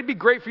great. It'd be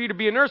great for you to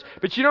be a nurse.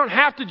 But you don't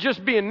have to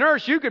just be a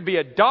nurse. You could be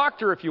a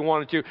doctor if you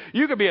wanted to.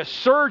 You could be a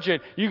surgeon.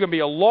 You could be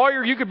a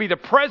lawyer. You could be the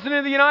President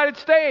of the United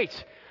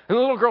States." And the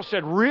little girl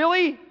said,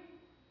 "Really?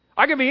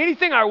 I can be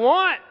anything I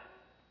want?"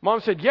 Mom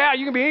said, "Yeah,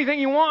 you can be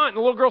anything you want." And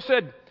the little girl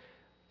said,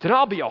 "Then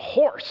I'll be a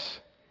horse."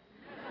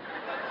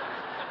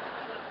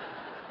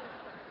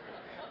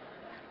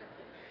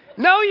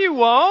 No, you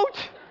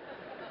won't.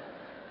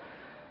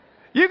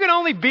 You can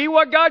only be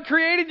what God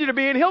created you to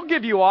be, and He'll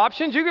give you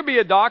options. You could be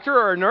a doctor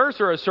or a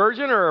nurse or a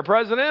surgeon or a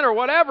president or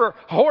whatever,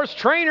 a horse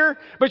trainer,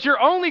 but you're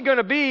only going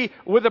to be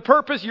with a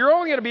purpose. You're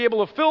only going to be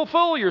able to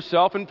fulfill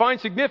yourself and find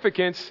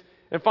significance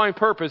and find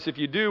purpose if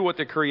you do what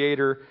the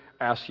Creator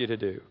asks you to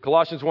do.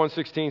 Colossians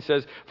 1:16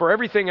 says, "For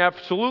everything,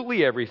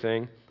 absolutely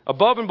everything,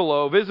 above and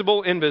below,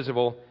 visible,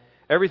 invisible,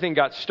 everything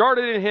got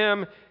started in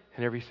Him,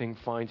 and everything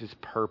finds its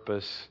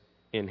purpose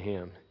in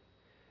Him."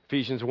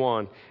 Ephesians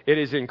 1, "It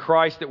is in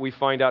Christ that we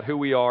find out who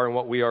we are and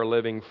what we are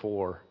living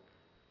for."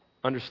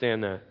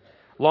 Understand that.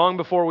 Long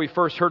before we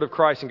first heard of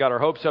Christ and got our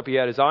hopes up, He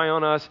had His eye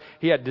on us.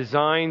 He had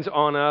designs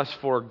on us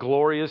for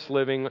glorious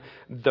living,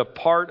 the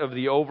part of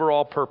the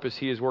overall purpose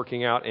He is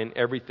working out in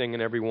everything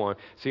and everyone.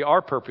 See,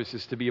 our purpose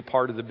is to be a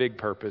part of the big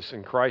purpose,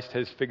 and Christ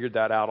has figured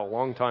that out a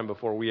long time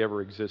before we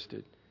ever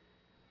existed.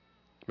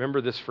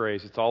 Remember this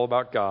phrase, it's all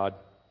about God.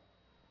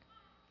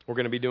 We're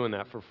going to be doing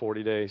that for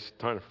 40 days,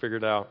 trying to figure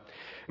it out.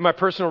 In my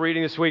personal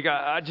reading this week,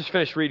 I just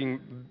finished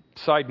reading,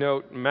 side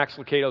note, Max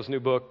Lucado's new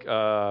book,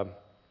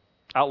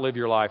 Outlive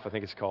Your Life, I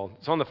think it's called.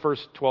 It's on the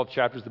first 12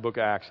 chapters of the book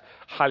of Acts.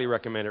 Highly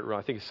recommend it.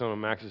 I think it's some of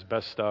Max's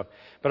best stuff.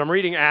 But I'm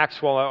reading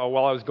Acts while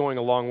I was going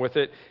along with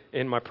it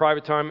in my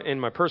private time,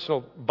 in my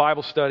personal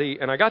Bible study,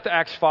 and I got to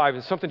Acts 5,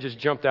 and something just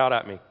jumped out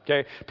at me.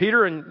 Okay,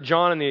 Peter and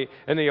John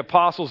and the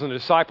apostles and the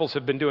disciples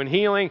have been doing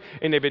healing,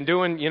 and they've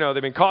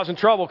been causing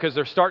trouble because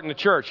they're starting the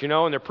church, and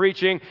they're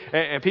preaching,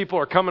 and people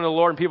are coming to the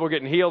Lord, and people are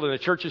getting healed, and the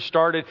church has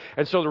started,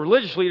 and so the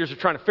religious leaders are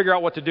trying to figure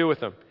out what to do with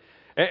them.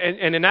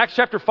 And in Acts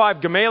chapter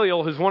 5,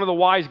 Gamaliel, who's one of the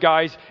wise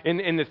guys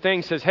in the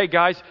thing, says, "Hey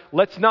guys,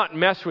 let's not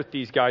mess with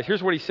these guys."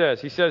 Here's what he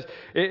says. He says,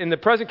 "In the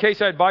present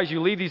case, I advise you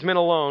leave these men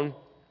alone,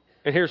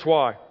 and here's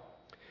why.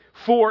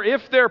 For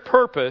if their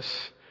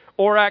purpose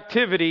or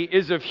activity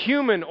is of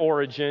human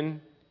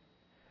origin,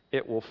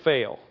 it will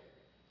fail.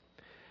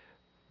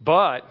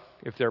 But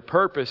if their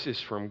purpose is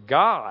from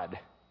God,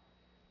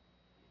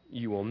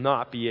 you will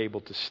not be able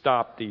to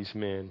stop these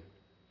men,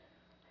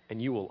 and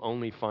you will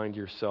only find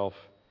yourself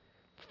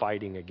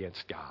fighting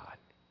against God."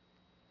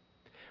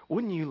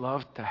 Wouldn't you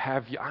love to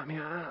have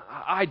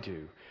I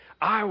do.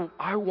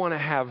 I want to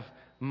have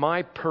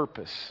my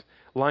purpose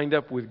lined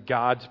up with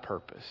God's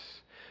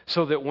purpose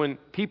so that when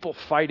people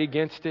fight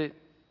against it,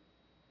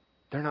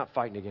 they're not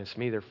fighting against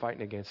me, they're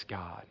fighting against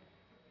God.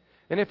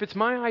 And if it's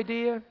my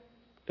idea,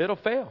 it'll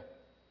fail.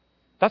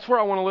 That's where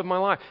I want to live my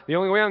life. The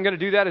only way I'm going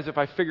to do that is if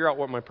I figure out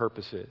what my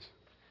purpose is.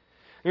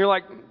 And you're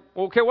like,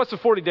 well, okay, what's the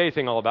 40-day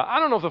thing all about? I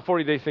don't know if the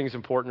 40-day thing is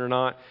important or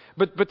not,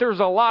 but there's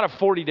a lot of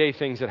 40-day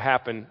things that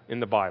happen in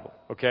the Bible,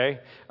 Okay?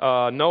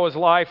 Noah's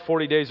life,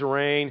 40 days of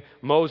rain.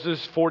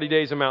 Moses, 40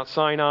 days of Mount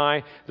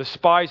Sinai. The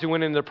spies who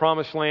went into the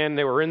promised land,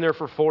 they were in there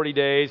for 40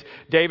 days.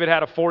 David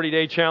had a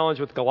 40-day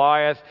challenge with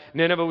Goliath.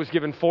 Nineveh was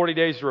given 40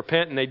 days to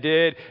repent, and they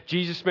did.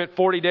 Jesus spent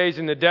 40 days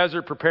in the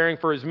desert preparing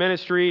for his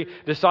ministry.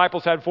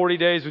 Disciples had 40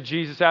 days with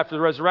Jesus after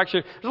the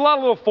resurrection. There's a lot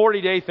of little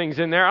 40-day things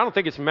in there. I don't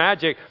think it's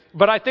magic,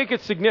 but I think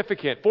it's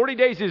significant. 40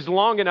 days is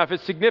long enough.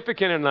 It's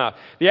significant enough.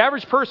 The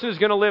average person is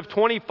going to live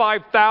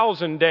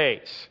 25,000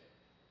 days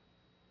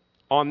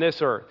on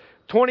this earth.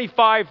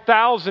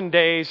 25,000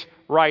 days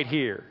right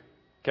here.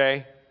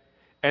 Okay?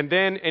 And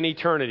then an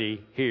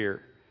eternity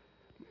here.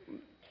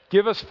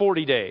 Give us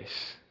 40 days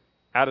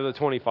out of the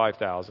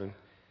 25,000, and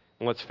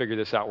let's figure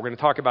this out. We're going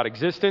to talk about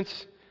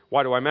existence.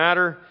 Why do I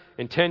matter?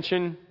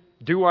 Intention.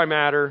 Do I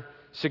matter?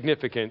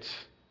 Significance.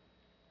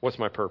 What's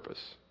my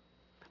purpose?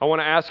 I want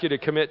to ask you to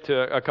commit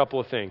to a couple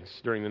of things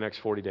during the next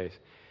 40 days.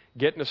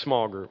 Get in a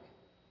small group.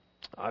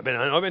 I've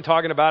been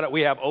talking about it.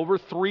 We have over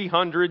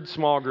 300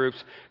 small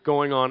groups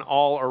going on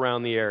all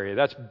around the area.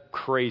 That's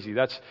crazy.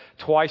 That's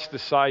twice the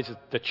size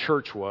that the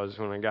church was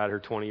when I got here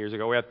 20 years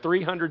ago. We have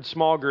 300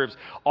 small groups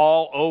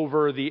all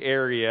over the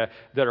area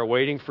that are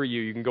waiting for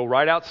you. You can go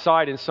right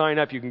outside and sign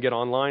up. You can get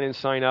online and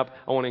sign up.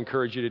 I want to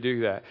encourage you to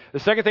do that. The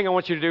second thing I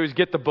want you to do is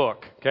get the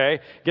book, okay?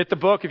 Get the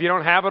book. If you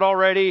don't have it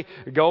already,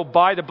 go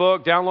buy the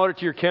book, download it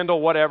to your Kindle,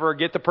 whatever.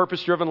 Get the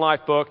Purpose Driven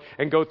Life book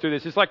and go through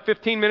this. It's like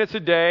 15 minutes a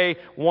day,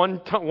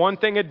 one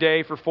thing a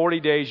day for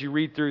 40 days. You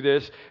read through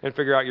this and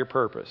figure out your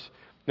purpose.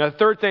 Now, the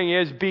third thing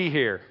is be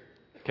here,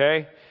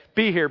 okay?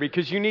 Be here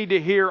because you need to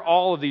hear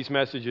all of these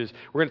messages.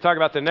 We're going to talk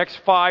about the next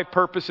 5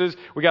 purposes.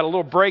 We got a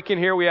little break in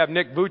here. We have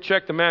Nick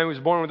Vucek, the man who was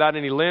born without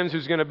any limbs,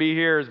 who's going to be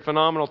here. It's a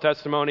phenomenal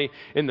testimony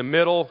in the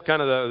middle,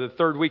 kind of the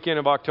third weekend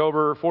of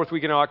October, fourth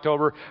weekend of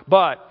October.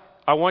 But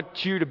I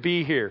want you to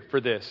be here for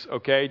this,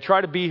 okay?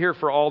 Try to be here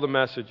for all the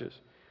messages.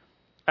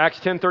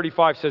 Acts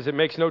 10:35 says it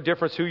makes no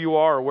difference who you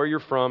are or where you're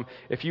from.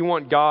 If you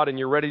want God and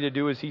you're ready to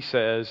do as He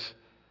says,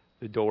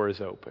 the door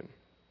is open.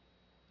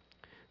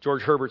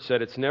 George Herbert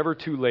said, it's never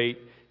too late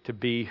to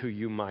be who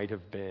you might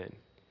have been.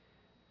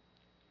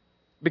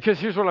 Because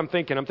here's what I'm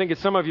thinking. I'm thinking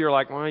some of you are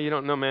like, well, you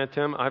don't know, man,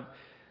 Tim.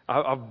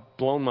 I've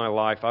blown my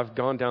life. I've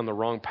gone down the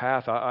wrong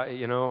path.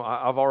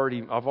 I've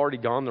already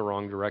gone the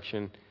wrong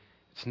direction.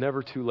 It's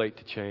never too late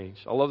to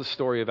change. I love the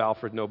story of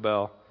Alfred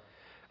Nobel.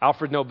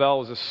 Alfred Nobel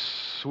was a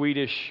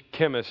Swedish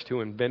chemist who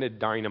invented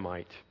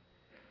dynamite.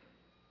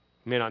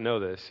 You may not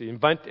know this. He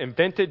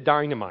invented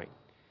dynamite.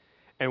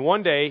 And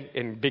one day,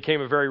 and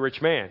became a very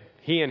rich man.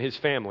 He and his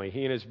family,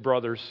 he and his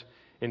brothers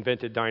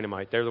invented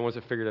dynamite. They're the ones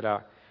that figured it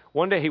out.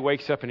 One day he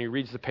wakes up and he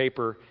reads the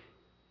paper,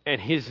 and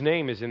his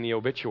name is in the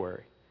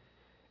obituary.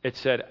 It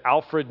said,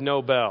 Alfred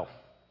Nobel,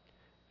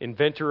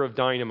 inventor of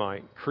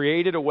dynamite,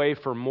 created a way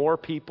for more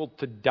people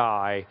to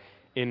die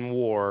in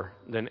war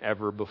than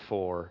ever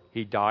before.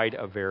 He died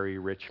a very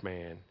rich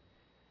man.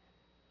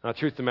 Now, the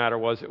truth of the matter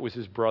was, it was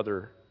his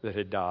brother that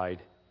had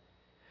died.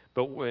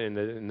 But when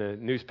the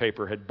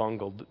newspaper had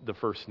bungled the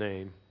first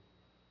name.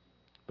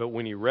 But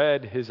when he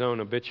read his own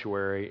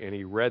obituary and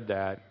he read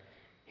that,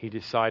 he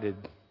decided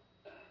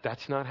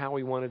that's not how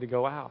he wanted to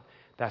go out.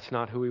 That's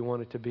not who he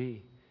wanted to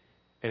be.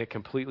 And it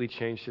completely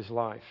changed his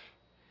life.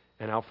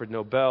 And Alfred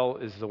Nobel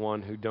is the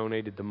one who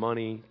donated the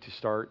money to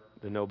start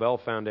the Nobel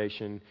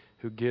Foundation,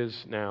 who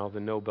gives now the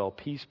Nobel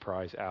Peace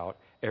Prize out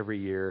every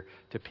year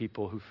to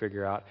people who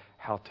figure out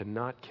how to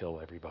not kill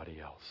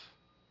everybody else.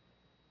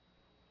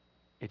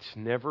 It's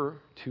never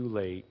too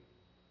late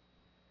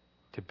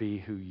to be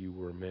who you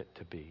were meant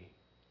to be.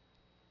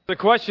 The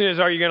question is,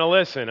 are you going to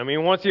listen? I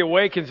mean, once He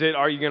awakens it,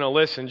 are you going to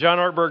listen? John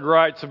Ortberg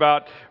writes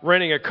about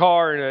renting a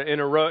car in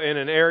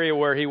an area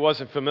where he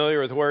wasn't familiar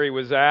with where he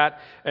was at.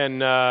 And,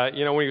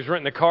 when he was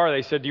renting the car,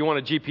 they said, do you want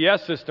a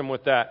GPS system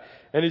with that?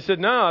 And he said,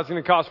 no, it's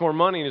going to cost more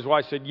money. And his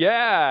wife said,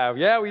 yeah,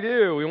 we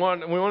do. We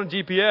want a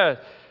GPS.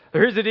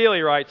 Here's the deal,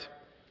 he writes.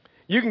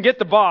 You can get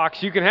the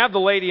box, you can have the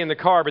lady in the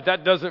car, but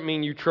that doesn't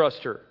mean you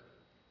trust her.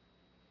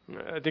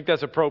 I think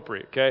that's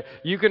appropriate, okay?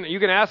 You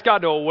can ask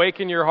God to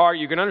awaken your heart.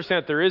 You can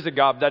understand that there is a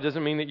God, but that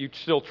doesn't mean that you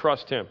still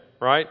trust Him,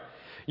 right?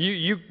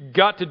 You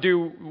got to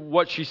do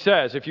what she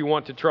says if you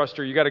want to trust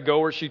her. You got to go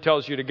where she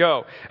tells you to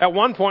go. At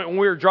one point when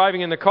we were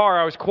driving in the car,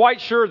 I was quite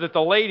sure that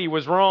the lady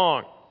was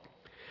wrong.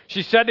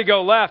 She said to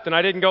go left, and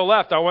I didn't go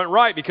left. I went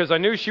right because I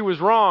knew she was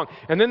wrong.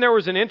 And then there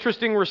was an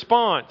interesting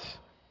response.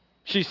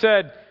 She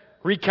said,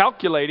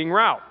 recalculating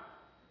route.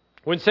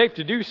 When safe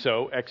to do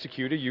so,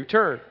 execute a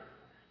U-turn.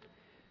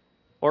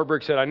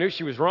 Ortberg said, I knew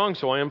she was wrong,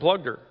 so I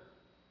unplugged her.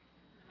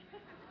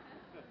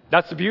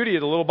 That's the beauty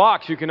of the little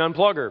box. You can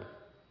unplug her.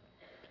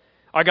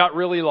 I got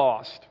really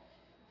lost.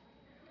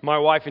 My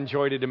wife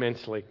enjoyed it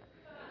immensely.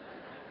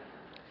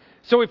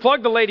 So we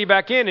plugged the lady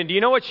back in, and do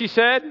you know what she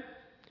said?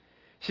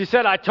 She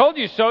said, I told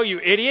you so, you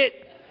idiot.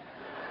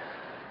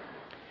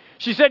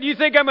 She said, you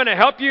think I'm going to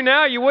help you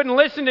now? You wouldn't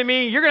listen to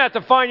me. You're going to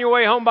have to find your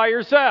way home by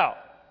yourself.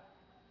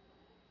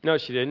 No,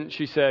 she didn't.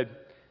 She said,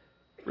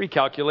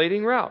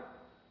 recalculating route.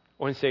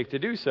 When safe to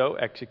do so,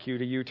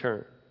 execute a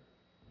U-turn.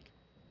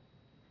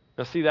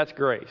 Now see, that's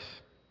grace.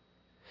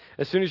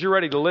 As soon as you're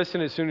ready to listen,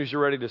 as soon as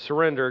you're ready to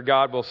surrender,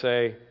 God will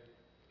say,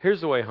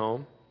 here's the way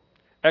home.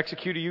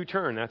 Execute a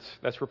U-turn.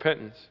 That's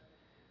repentance.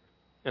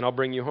 And I'll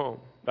bring you home.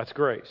 That's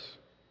grace.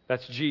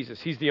 That's Jesus.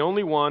 He's the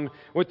only one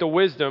with the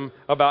wisdom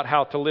about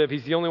how to live.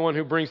 He's the only one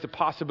who brings the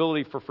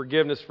possibility for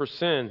forgiveness for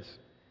sins.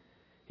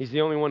 He's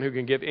the only one who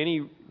can give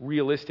any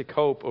realistic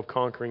hope of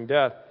conquering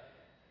death.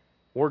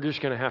 We're just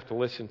going to have to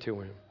listen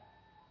to him.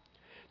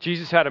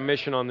 Jesus had a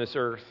mission on this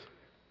earth.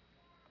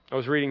 I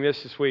was reading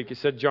this week. It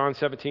said John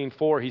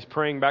 17:4. He's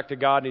praying back to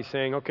God and he's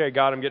saying, okay,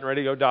 God, I'm getting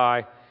ready to go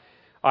die.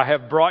 I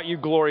have brought you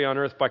glory on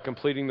earth by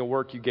completing the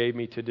work you gave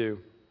me to do.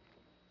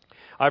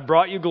 I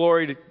brought you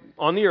glory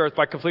on the earth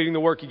by completing the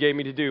work you gave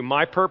me to do.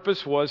 My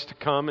purpose was to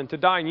come and to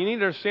die. And you need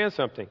to understand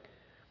something.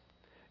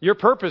 Your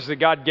purpose that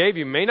God gave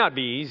you may not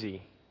be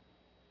easy.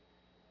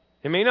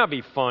 It may not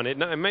be fun. It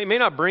may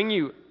not bring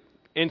you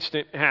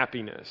instant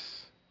happiness.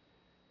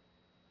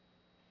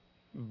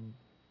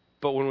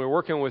 But when we're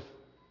working with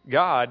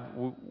God,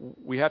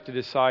 we have to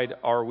decide,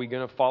 are we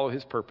going to follow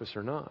his purpose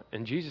or not?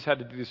 And Jesus had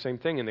to do the same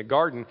thing. In the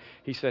garden,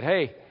 he said,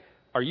 hey,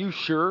 are you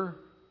sure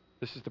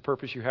this is the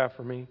purpose you have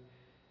for me?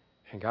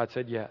 And God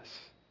said, yes.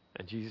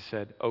 And Jesus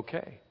said,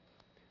 okay,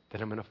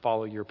 then I'm going to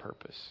follow your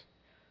purpose.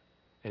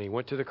 And he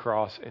went to the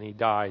cross and he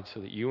died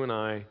so that you and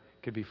I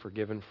could be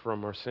forgiven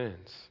from our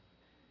sins.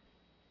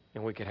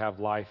 And we could have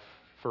life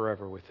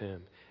forever with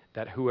him.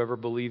 That whoever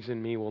believes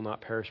in me will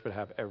not perish but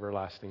have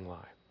everlasting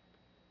life.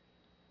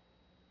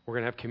 We're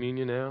going to have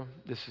communion now.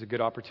 This is a good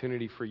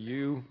opportunity for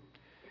you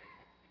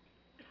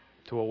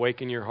to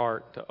awaken your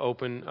heart, to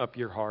open up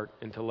your heart,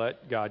 and to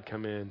let God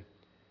come in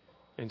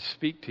and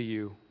speak to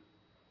you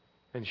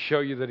and show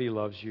you that he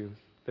loves you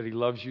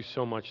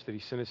so much that he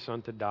sent his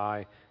son to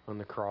die on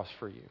the cross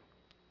for you.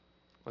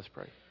 Let's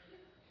pray.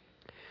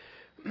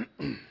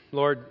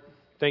 Lord,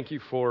 thank you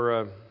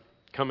for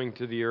coming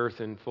to the earth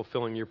and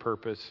fulfilling your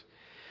purpose.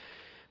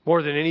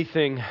 More than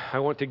anything, I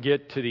want to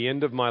get to the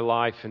end of my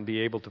life and be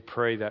able to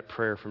pray that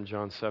prayer from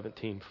John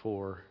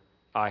 17:4.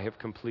 I have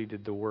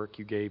completed the work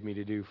you gave me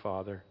to do,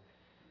 Father.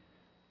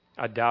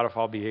 I doubt if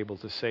I'll be able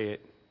to say it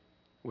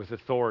with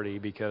authority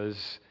because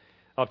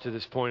up to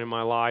this point in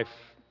my life,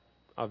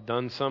 I've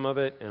done some of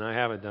it and I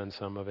haven't done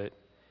some of it.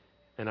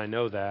 And I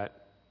know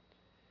that.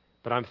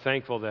 But I'm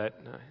thankful that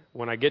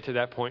when I get to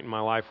that point in my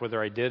life, whether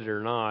I did it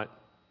or not,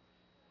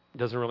 it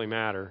doesn't really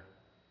matter.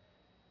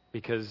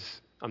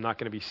 Because I'm not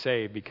going to be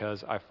saved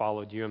because I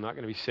followed you. I'm not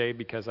going to be saved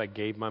because I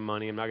gave my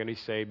money. I'm not going to be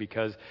saved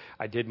because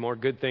I did more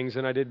good things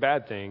than I did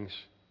bad things.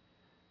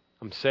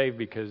 I'm saved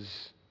because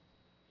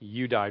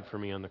you died for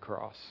me on the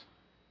cross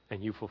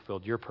and you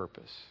fulfilled your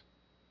purpose.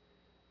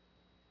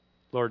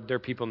 Lord, there are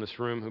people in this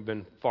room who've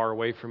been far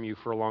away from you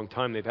for a long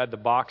time. They've had the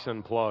box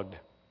unplugged.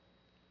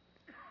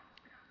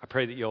 I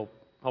pray that you'll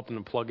help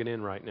them to plug it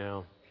in right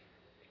now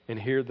and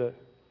hear the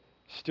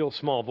still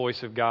small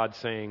voice of God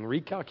saying,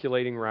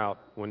 recalculating route,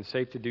 when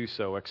safe to do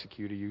so,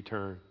 execute a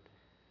U-turn.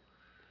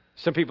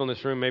 Some people in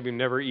this room maybe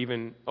never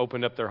even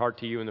opened up their heart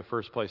to you in the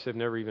first place. They've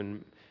never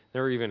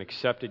even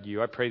accepted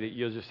you. I pray that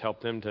you'll just help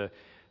them to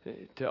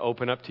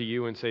open up to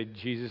you and say,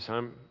 Jesus,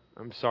 I'm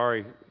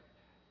sorry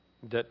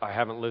that I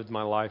haven't lived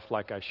my life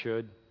like I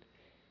should.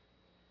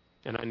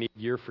 And I need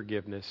your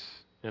forgiveness.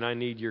 And I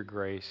need your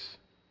grace.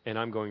 And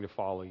I'm going to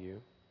follow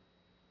you.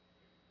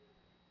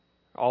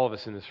 All of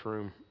us in this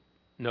room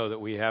know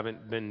that we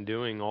haven't been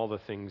doing all the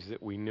things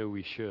that we knew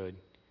we should.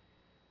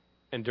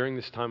 And during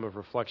this time of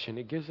reflection,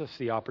 it gives us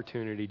the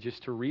opportunity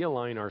just to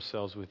realign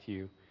ourselves with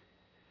you,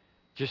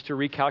 just to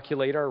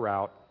recalculate our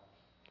route,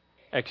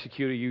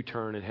 execute a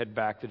U-turn, and head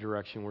back the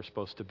direction we're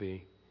supposed to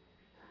be.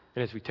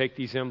 And as we take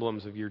these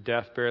emblems of your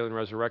death, burial, and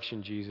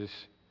resurrection, Jesus,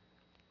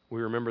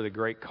 we remember the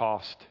great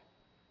cost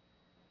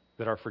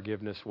that our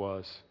forgiveness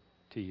was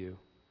to you.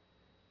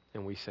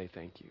 And we say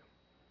thank you.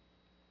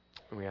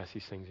 And we ask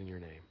these things in your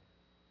name.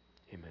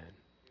 Amen.